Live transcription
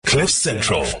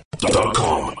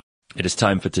CliffCentral.com. It is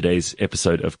time for today's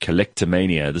episode of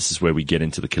Collectomania. This is where we get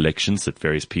into the collections that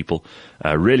various people,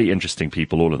 really interesting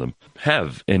people, all of them,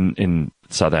 have in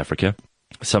South Africa.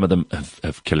 Some of them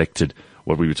have collected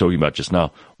what we were talking about just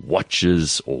now,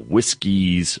 watches or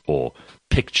whiskies or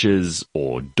pictures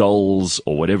or dolls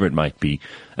or whatever it might be.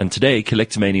 And today,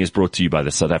 Collectomania is brought to you by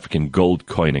the South African Gold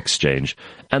Coin Exchange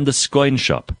and the Scoin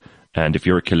Shop. And if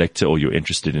you're a collector or you're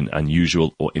interested in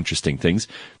unusual or interesting things,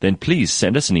 then please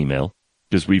send us an email,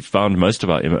 because we've found most of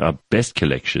our best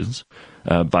collections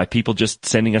by people just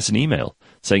sending us an email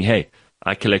saying, hey,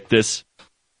 I collect this,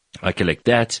 I collect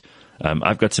that,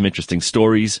 I've got some interesting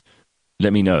stories,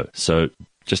 let me know. So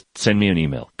just send me an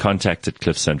email,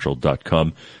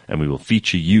 contact@cliffcentral.com, and we will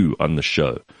feature you on the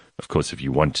show, of course, if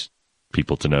you want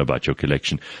people to know about your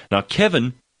collection. Now,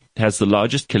 Kevin has the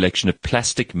largest collection of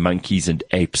plastic monkeys and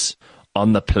apes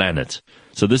on the planet.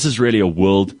 So this is really a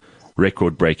world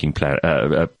record-breaking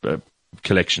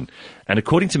collection. And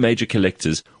according to major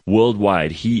collectors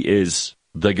worldwide, he is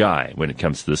the guy when it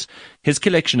comes to this. His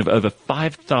collection of over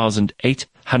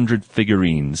 5,800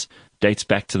 figurines dates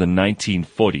back to the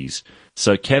 1940s.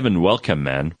 So, Kevin, welcome,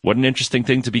 man. What an interesting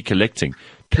thing to be collecting.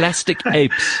 Plastic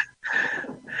apes.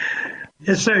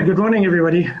 Yes, sir. Good morning,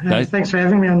 everybody. Thanks for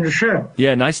having me on your show.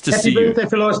 Yeah, nice to see you.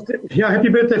 Happy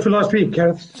birthday for last week,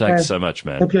 Gareth. Thanks so much,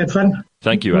 man. Hope you had fun.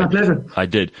 Thank you. My pleasure. I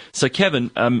did. So, Kevin,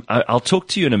 I'll talk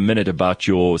to you in a minute about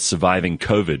your surviving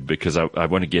COVID, because I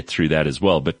want to get through that as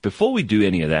well. But before we do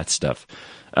any of that stuff,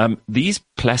 these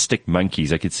plastic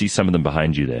monkeys, I could see some of them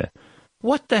behind you there.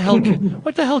 What the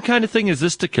hell kind of thing is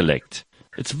this to collect?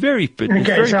 It's very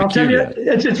okay. So I'll tell you,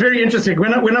 it's very interesting.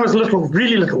 When I was little,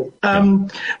 really little,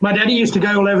 my daddy used to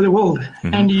go all over the world,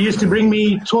 and he used to bring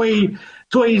me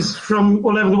toys from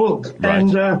all over the world. Right.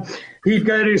 And he'd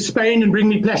go to Spain and bring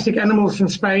me plastic animals from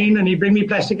Spain, and he'd bring me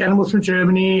plastic animals from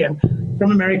Germany and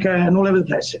from America and all over the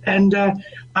place. And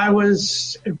I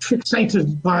was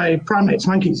fixated by primates,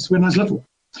 monkeys, when I was little.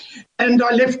 And I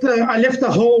left a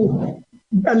whole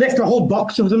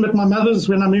box of them at my mother's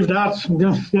when I moved out.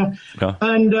 Yeah.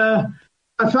 And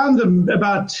I found them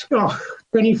about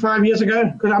 25 years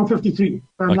ago, because I'm 53.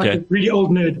 I'm like a really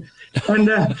old nerd. And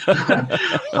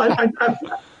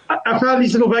I found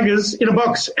these little buggers in a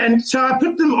box. And so I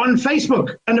put them on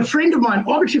Facebook. And a friend of mine,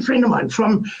 arbitrary friend of mine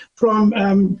from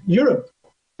Europe,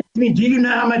 asked me, do you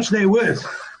know how much they're worth?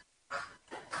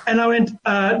 And I went,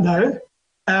 no.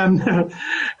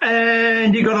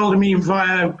 And he got hold of me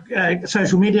via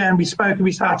social media, and we spoke,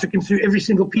 and I took him through every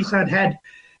single piece I'd had,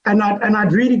 and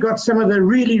I'd really got some of the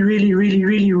really, really, really,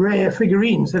 really rare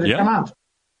figurines that had come out,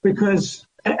 because,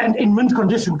 and in mint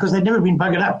condition, because they'd never been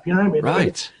buggered up, you know.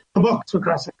 Right. A box, for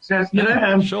Christ's sake. So, you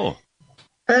know. Sure.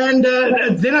 And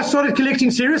then I started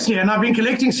collecting seriously, and I've been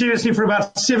collecting seriously for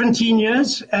about 17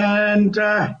 years, and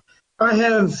I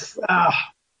have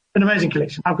an amazing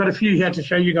collection. I've got a few here to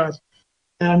show you guys.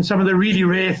 Some of the really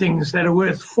rare things that are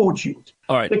worth fortunes.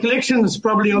 All right. The collection is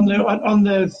probably on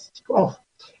the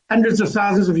hundreds of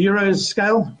thousands of euros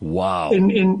scale. Wow.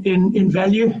 In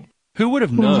value. Who would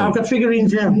have known? I've got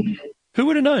figurines here. Who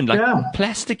would have known?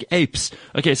 Plastic apes.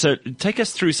 Okay, so take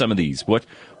us through some of these. What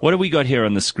have we got here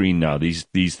on the screen now? These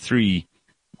three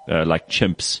like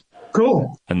chimps.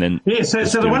 Cool. And then so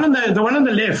the one on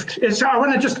the left is. I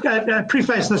want to just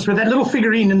preface this with that little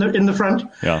figurine in the front.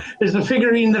 Yeah. Is the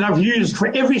figurine that I've used for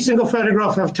every single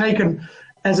photograph I've taken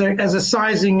as a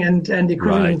sizing and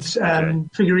equivalent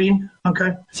figurine.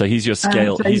 Okay. So he's your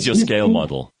scale. He's your scale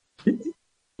model.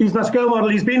 He's my scale model.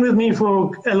 He's been with me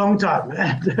for a long time.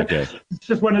 Okay. It's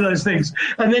just one of those things.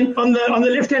 And then on the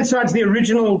left-hand side is the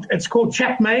original. It's called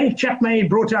Chap May. Chap May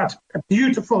brought out a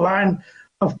beautiful line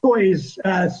of toys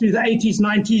through the 80s,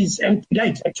 90s, and to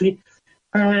date, actually.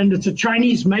 And it's a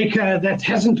Chinese maker that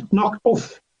hasn't knocked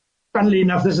off, funnily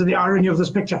enough, this is the irony of this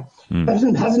picture,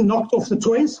 hasn't knocked off the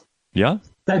toys. Yeah.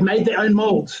 They've made their own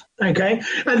molds, okay?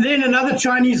 And then another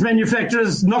Chinese manufacturer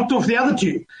has knocked off the other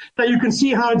two. So you can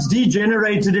see how it's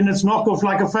degenerated in its knockoff,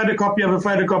 like a photocopy of a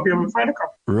photocopy of a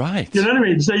photocopy. Right. You know what I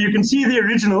mean? So you can see the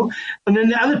original, and then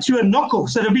the other two are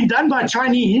knockoffs that have been done by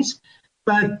Chinese,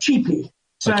 but cheaply.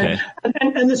 So,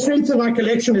 and the strength of my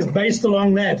collection is based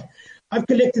along that. I've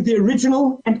collected the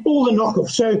original and all the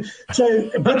knockoffs. So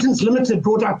Britain's Limited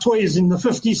brought out toys in the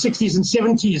 50s, 60s, and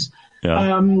 70s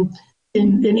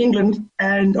in England,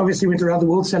 and obviously went around the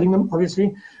world selling them,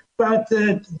 obviously. But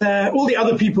all the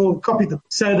other people copied them.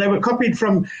 So they were copied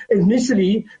from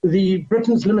initially the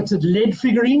Britain's Limited lead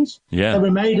figurines. Yeah. They were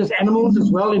made as animals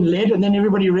as well in lead, and then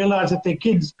everybody realized that their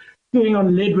kids chewing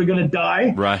on lead were going to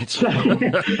die. Right. So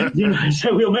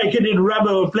we'll make it in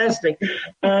rubber or plastic.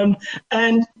 And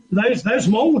those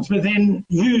molds were then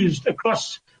used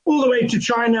across all the way to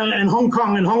China and Hong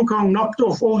Kong knocked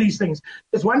off all these things.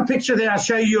 There's one picture there I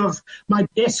show you of my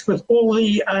desk with all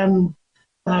the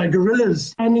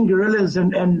gorillas, standing gorillas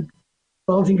and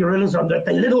bulging gorillas on the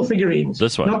little figurines.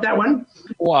 This one? Not that one.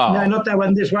 Wow. No, not that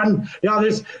one. This one. Yeah,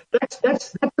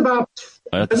 that's about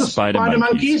That's spider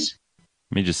monkeys.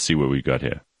 Let me just see what we got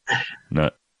here. No.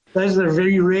 Those are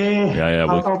very rare. Yeah.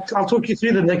 I'll talk you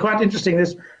through them. They're quite interesting.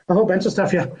 There's a whole bunch of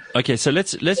stuff here. Okay, so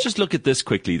let's just look at this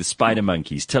quickly. The spider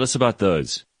monkeys. Tell us about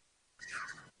those.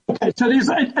 Okay, so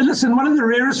listen, one of the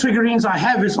rarest figurines I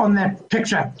have is on that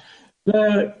picture.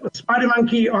 The spider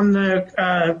monkey on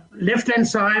the left-hand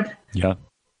side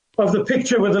of the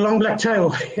picture with the long black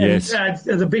tail. Yes. And,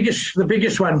 the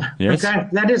biggest one. Yes. Okay,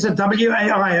 that is a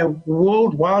WAI, a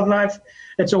World Wildlife.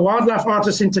 It's a Wildlife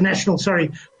Artists International,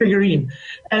 figurine.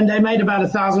 And they made about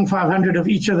 1,500 of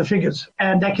each of the figures.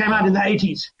 And they came out in the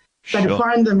 80s. So to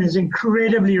find them is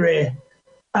incredibly rare.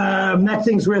 That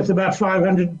thing's worth about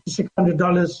 $500 to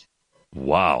 $600.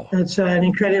 Wow. It's an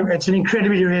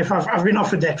incredibly rare. I've been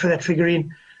offered that for that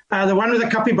figurine. The one with the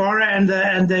capybara and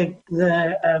the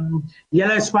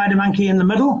yellow spider monkey in the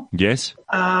middle. Yes.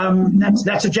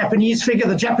 That's a Japanese figure.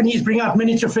 The Japanese bring out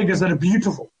miniature figures that are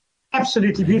beautiful.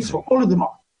 Absolutely beautiful. All of them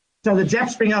are. So the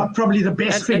Japs bring out probably the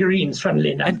best figurines,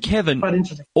 funnily enough. And Kevin, quite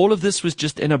interesting. All of this was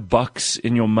just in a box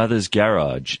in your mother's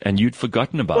garage, and you'd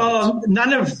forgotten about it. Well,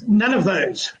 none of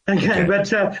those. Okay.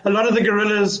 But a lot of the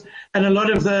gorillas and a lot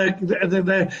of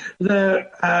the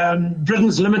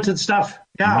Britain's Limited stuff.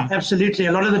 Yeah, absolutely.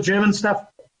 A lot of the German stuff.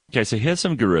 Okay, so here's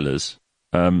some gorillas.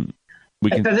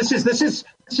 This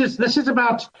is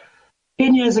about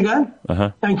 10 years ago.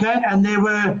 Okay, and they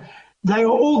were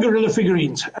all gorilla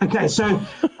figurines. Okay, so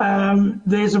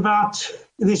there's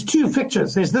two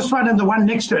pictures. There's this one and the one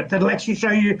next to it that'll actually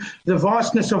show you the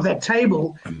vastness of that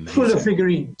table. Amazing. Full of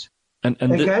figurines. And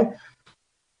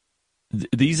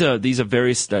these are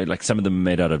various, like some of them are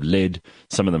made out of lead,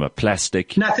 some of them are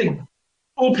plastic. Nothing.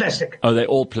 All plastic. Oh, they're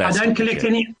all plastic. I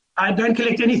don't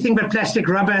collect anything but plastic,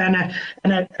 rubber, and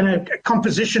a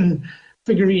composition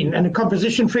figurine. And the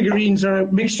composition figurines are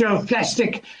a mixture of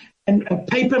plastic and a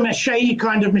paper mache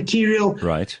kind of material.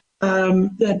 Right.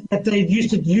 That they used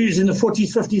to use in the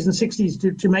 40s, 50s, and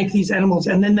 60s to make these animals.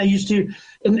 And then they used to,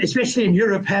 especially in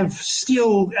Europe, have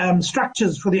steel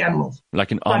structures for the animals.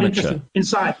 Like an armature.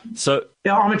 Inside. So,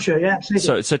 yeah, armature, yeah,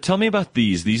 absolutely. So tell me about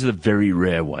these. These are the very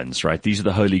rare ones, right? These are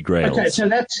the holy grails. Okay, so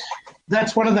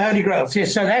that's one of the holy grails.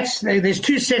 Yes, so there's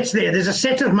two sets there. There's a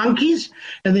set of monkeys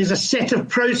and there's a set of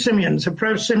prosimians. The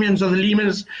prosimians are the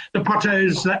lemurs, the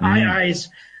potos, the aye-ayes,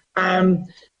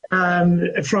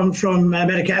 from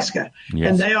Madagascar. Yes.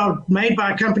 And they are made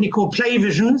by a company called Play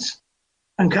Visions,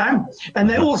 okay? And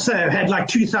they also had like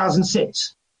 2,000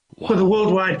 sets for the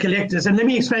worldwide collectors. And let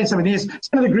me explain something. There's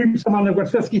some of the groups I'm on have got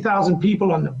 50,000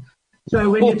 people on them. So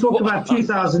when you talk about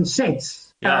 2,000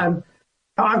 sets, I've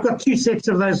got two sets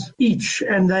of those each,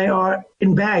 and they are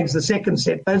in bags, the second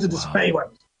set. Those are display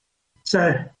ones.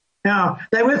 So now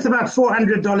they're worth about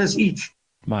 $400 each.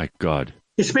 My God.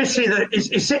 Especially the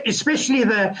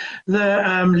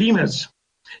lemurs.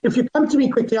 If you come to me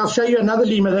quickly, I'll show you another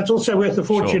lemur that's also worth a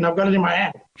fortune. Sure. I've got it in my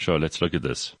hand. Sure, let's look at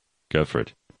this. Go for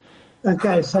it.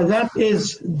 Okay, so that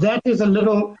is a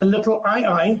little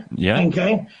aye-aye. Yeah.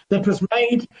 Okay, that was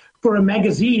made for a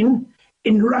magazine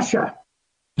in Russia,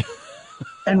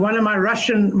 and one of my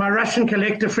Russian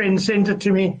collector friends sent it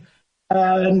to me,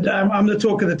 and I'm the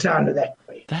talk of the town of that.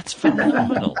 That's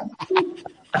phenomenal.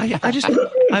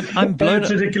 I'm blown.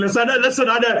 That's ridiculous. I know. Listen,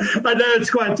 I know it's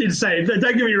quite insane. Don't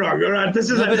get me wrong. All right, this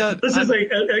is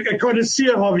a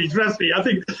connoisseur hobby. Trust me. I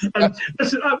think.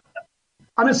 Listen,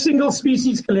 I'm a single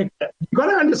species collector. You've got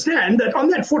to understand that on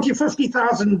that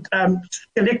 50,000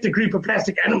 collector group of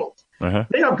plastic animals,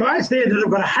 there are guys there that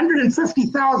have got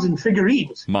 150,000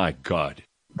 figurines. My God.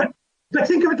 But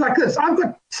think of it like this: I've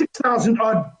got 6,000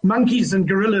 odd monkeys and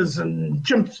gorillas and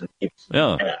chimps and apes.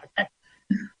 Yeah.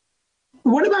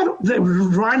 What about the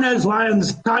rhinos,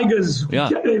 lions, tigers,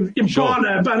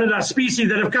 impala, Banana species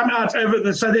that have come out over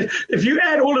the... So if you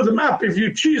add all of them up, if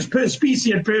you choose per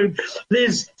species,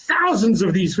 there's thousands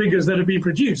of these figures that have been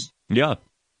produced. Yeah.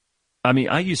 I mean,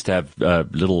 I used to have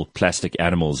little plastic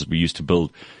animals we used to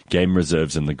build game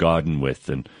reserves in the garden with,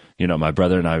 and, my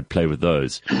brother and I would play with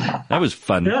those. That was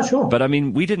fun. Yeah, sure. But, I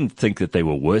mean, we didn't think that they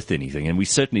were worth anything, and we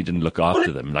certainly didn't look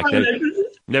after them. Like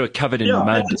they were covered in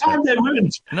mud. At the time, they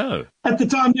weren't. No. At the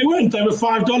time, they weren't. They were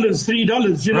 $5, $3, you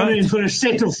know what I mean, for a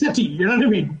set of 30, you know what I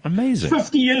mean? Amazing.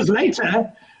 50 years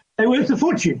later, they're worth a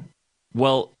fortune.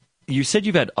 Well, you said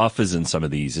you've had offers in some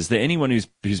of these. Is there anyone who's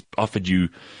offered you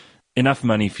enough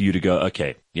money for you to go,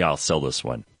 okay, yeah, I'll sell this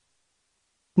one?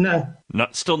 No.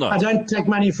 Still not. I don't take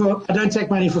money for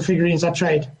figurines. I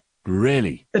trade.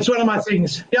 Really? It's one of my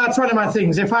things. Yeah, it's one of my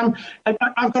things. I've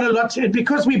got a lot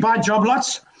because we buy job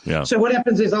lots. Yeah. So what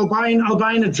happens is I'll buy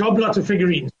in a job lot of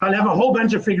figurines. I'll have a whole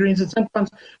bunch of figurines and sometimes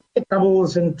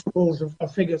doubles and triples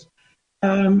of figures.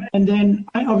 And then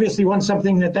I obviously want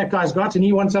something that guy's got, and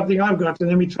he wants something I've got, and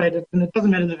then we trade it, and it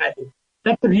doesn't matter the value.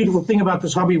 That's the beautiful thing about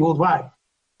this hobby worldwide.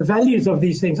 The values of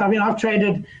these things. I mean, I've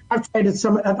traded a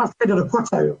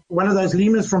Potto, one of those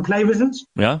lemurs from Playvisions,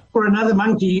 for another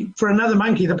monkey.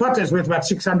 The Potto is worth about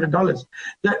 $600.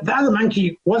 The other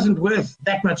monkey wasn't worth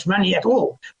that much money at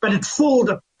all, but it fooled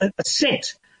a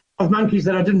set of monkeys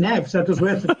that I didn't have, so it was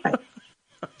worth it.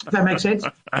 Does that make sense?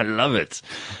 I love it.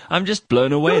 I'm just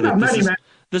blown away.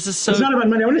 This is so. It's not about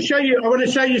money. I want to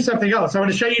show you something else. I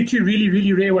want to show you two really,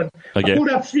 really rare ones. Okay. I pulled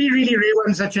up three really rare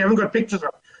ones that you haven't got pictures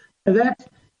of. And that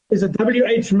is a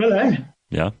W.H. Miller.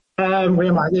 Yeah. Where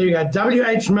am I? There you go.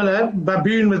 W.H. Miller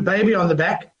baboon with baby on the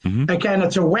back. Mm-hmm. Okay, and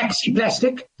it's a waxy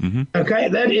plastic. Mm-hmm. Okay,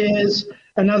 that is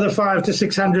another $500 to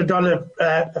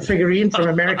 $600 figurine from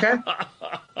America.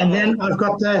 And then I've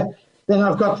got the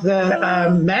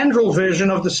mandrill version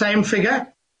of the same figure.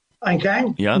 Okay.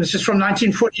 Yeah. This is from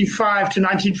 1945 to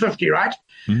 1950, right?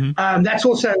 Mm-hmm. That's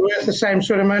also worth the same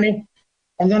sort of money.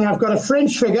 And then I've got a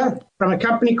French figure from a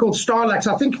company called Starlux.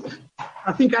 I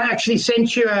think I actually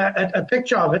sent you a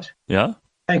picture of it. Yeah.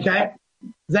 Okay.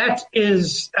 That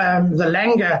is the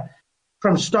Langer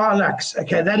from Starlux.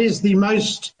 Okay. That's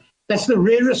the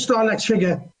rarest Starlux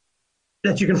figure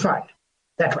that you can find.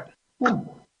 That one.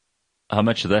 How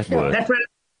much is that worth? That one,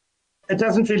 it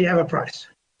doesn't really have a price.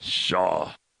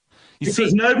 Sure.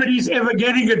 Because nobody's ever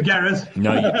getting it, Gareth.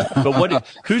 No, but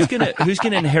who's gonna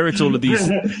inherit all of these?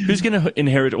 Who's gonna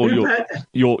inherit all your?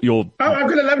 Oh, I've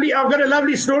got a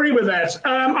lovely story with that.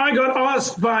 I got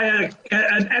asked by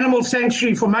an animal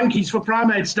sanctuary for monkeys, for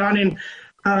primates down in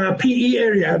PE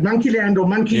area, Monkeyland or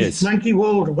Monkey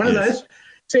World, one of those.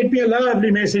 Sent me a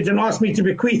lovely message and asked me to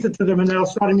bequeath it to them, and they'll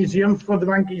start a museum for the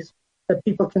monkeys that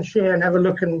people can share and have a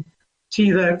look and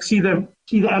see the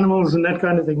animals and that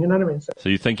kind of thing. You know what I mean? So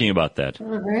you're thinking about that?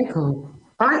 Oh, very cool.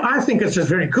 I think it's just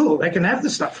very cool. They can have the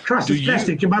stuff. Christ, it's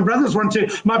plastic. My brothers want to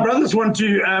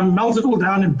melt it all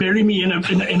down and bury me in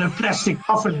a plastic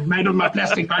coffin made of my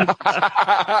plastic monkeys.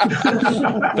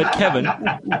 But Kevin,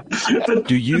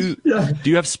 do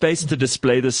you have space to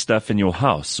display this stuff in your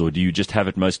house, or do you just have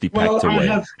it mostly packed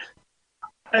away?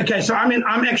 Okay, so I'm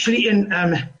actually in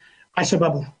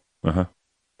Isobubble. Uh-huh.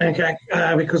 Okay,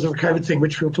 because of the COVID thing,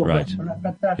 which we'll talk about.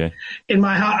 But in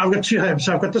my house, I've got two homes.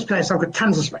 So I've got this place. I've got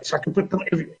tons of space. I can put them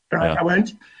everywhere. Right? Yeah. I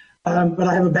won't. But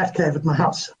I have a bat cave at my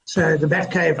house. So the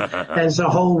bat cave has a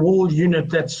whole wall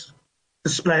unit that's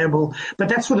displayable. But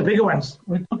that's for the bigger ones.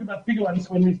 We talk about bigger ones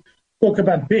when we talk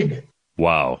about big.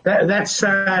 Wow.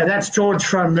 That's George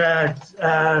from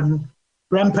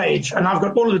Rampage, and I've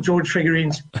got all of the George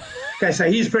figurines. Okay, so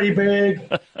he's pretty big.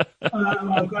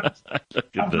 I've got a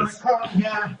Kong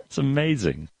here. It's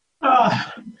amazing.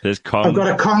 There's Kong. I've got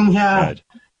a Kong here. Right.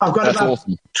 I've got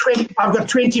awesome. 20. I've got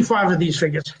 25 of these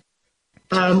figures.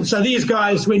 So these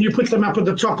guys, when you put them up at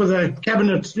the top of the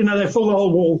cabinet, they fill the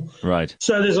whole wall. Right.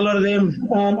 So there's a lot of them.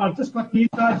 I've just got these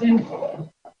guys in.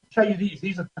 I'll show you these.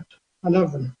 These are, I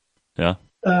love them. Yeah.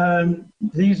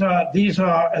 These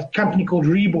are a company called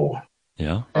Rebor.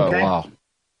 Yeah. Okay? Oh, wow.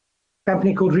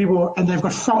 Company called Rebor, and they've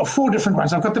got four different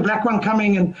ones. I've got the black one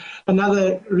coming and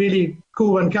another really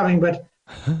cool one coming, but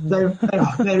they're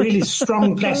really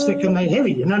strong plastic and they're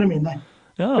heavy. You know what I mean? They're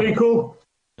very cool.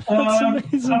 I've got a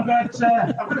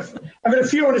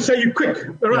few I want to show you quick.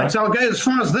 All right, so I'll go as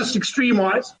far as this extreme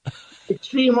eyes.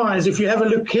 Extreme eyes. If you have a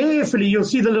look carefully, you'll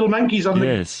see the little monkeys on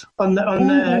the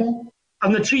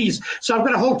trees. So I've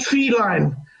got a whole tree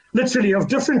line, literally, of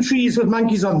different trees with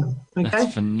monkeys on them. Okay?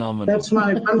 That's phenomenal. That's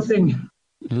my one thing.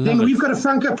 Then we've got a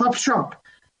Funko Pop shop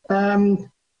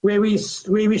where we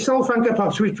sell Funko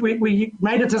Pops. We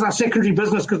made it as our secondary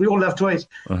business because we all love toys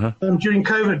during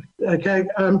COVID. Okay.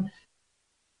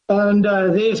 And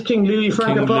there's King Louie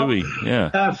Funko Pop. Louie,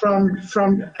 yeah. From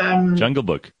Jungle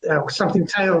Book. Something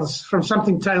Tales. From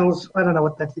Something Tales. I don't know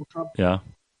what that thing's from. Yeah.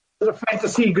 There's a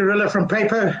fantasy gorilla from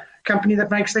Paper, company that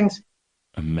makes things.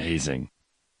 Amazing.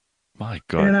 My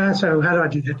God. So how do I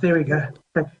do that? There we go.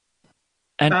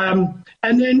 And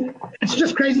then it's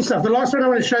just crazy stuff. The last one I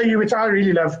want to show you, which I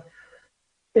really love,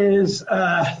 is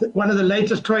one of the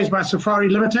latest toys by Safari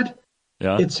Limited.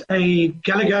 Yeah. It's a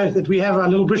Galago that we have, our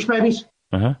little bush babies.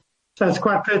 Uh-huh. So it's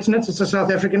quite pertinent. It's a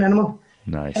South African animal.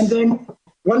 Nice. And then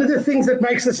one of the things that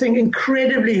makes this thing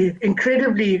incredibly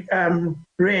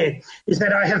rare is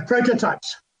that I have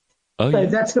prototypes So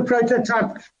that's the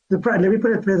prototype. Let me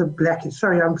put it where the black is.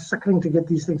 Sorry, I'm suckling to get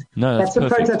these things. No, that's the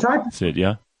perfect. prototype. That's it,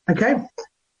 yeah. Okay.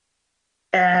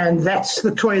 And that's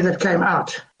the toy that came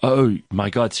out. Oh, my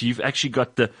God. So you've actually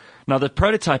got now the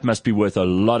prototype must be worth a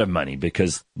lot of money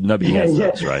because nobody has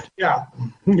those, right? Yeah,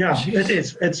 it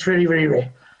is. It's very, very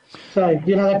rare. So,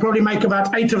 they probably make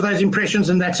about 8 of those impressions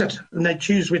and that's it. And they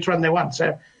choose which one they want.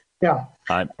 So, yeah.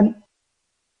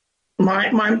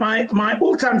 My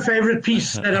all-time favorite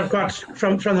piece that I've got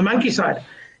from the monkey side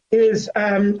is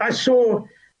I saw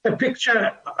a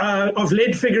picture of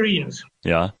lead figurines.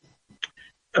 Yeah.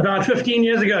 About 15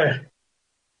 years ago.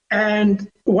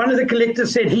 And one of the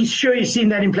collectors said he's sure he's seen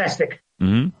that in plastic.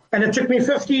 Mm-hmm. And it took me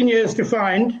 15 years to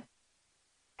find,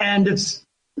 and it's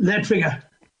that figure.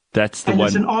 That's the one.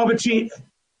 It's an arbitrary.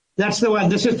 That's the one.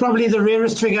 This is probably the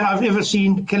rarest figure I've ever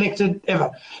seen collected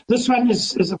ever. This one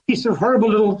is a piece of horrible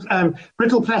little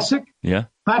brittle plastic. Yeah.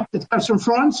 But it comes from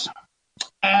France,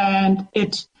 and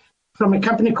it's from a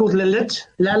company called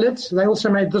Lalit. They also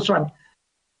made this one,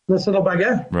 this little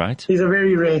bugger. Right. These are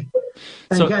very rare.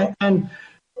 So, okay, and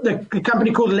the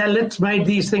company called Lalit made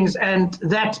these things, and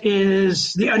that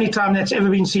is the only time that's ever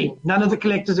been seen. None of the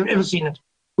collectors have ever seen it.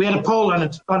 We had a poll on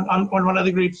it on one of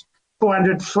the groups.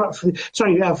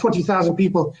 40,000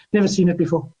 people never seen it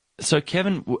before. So,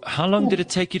 Kevin, how long did it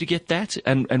take you to get that,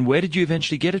 and where did you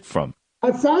eventually get it from?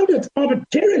 I found it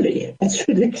arbitrarily. It's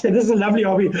ridiculous. This is a lovely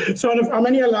hobby. So I'm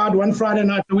only allowed one Friday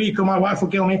night a week, or my wife will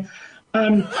kill me.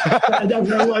 One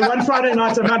Friday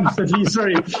night a month, at least.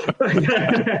 Sorry.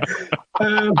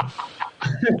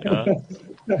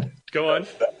 Go on.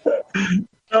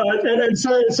 And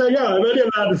so I'm only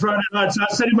allowed Friday night. So I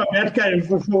sat in my Batcave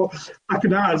for 4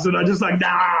 fucking hours, and I just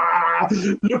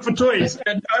look for toys.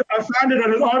 And I found it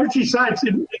on an arbitrary site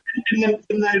in the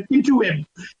interweb.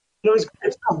 It was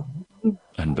great stuff.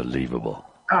 Unbelievable.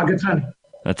 Good fun.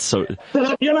 That's so.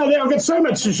 I've got so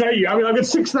much to show you. I mean, I've got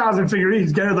 6,000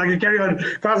 figurines. Guys, I can carry on.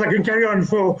 Guys, I can carry on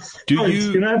for.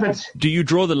 Do you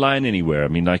draw the line anywhere? I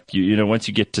mean, like once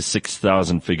you get to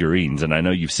 6,000 figurines, and I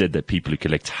know you've said that people who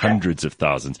collect hundreds of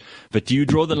thousands, but do you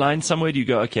draw the line somewhere? Do you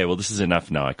go, okay, well, this is enough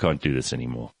now. I can't do this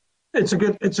anymore. It's a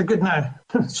good no.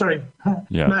 Sorry.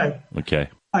 Yeah. No. Okay.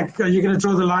 Like, are you going to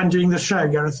draw the line during the show,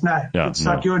 Gareth? No. Yeah, it's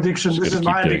like your addiction. Just this is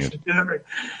my addiction.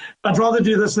 I'd rather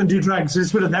do this than do drugs.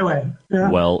 Let's put it that way. Yeah?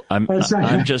 Well, I'm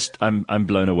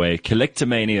blown away.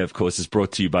 Collectomania, of course, is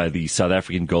brought to you by the South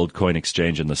African Gold Coin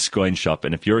Exchange and the Scoin Shop.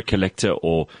 And if you're a collector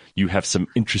or you have some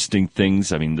interesting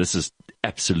things, I mean, this is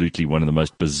absolutely one of the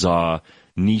most bizarre,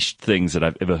 niche things that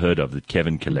I've ever heard of that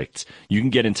Kevin collects. You can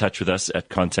get in touch with us at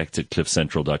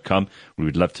contact@cliffcentral.com. We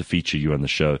would love to feature you on the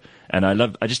show. And I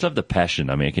just love the passion.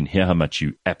 I mean, I can hear how much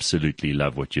you absolutely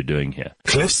love what you're doing here.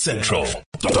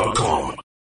 cliffcentral.com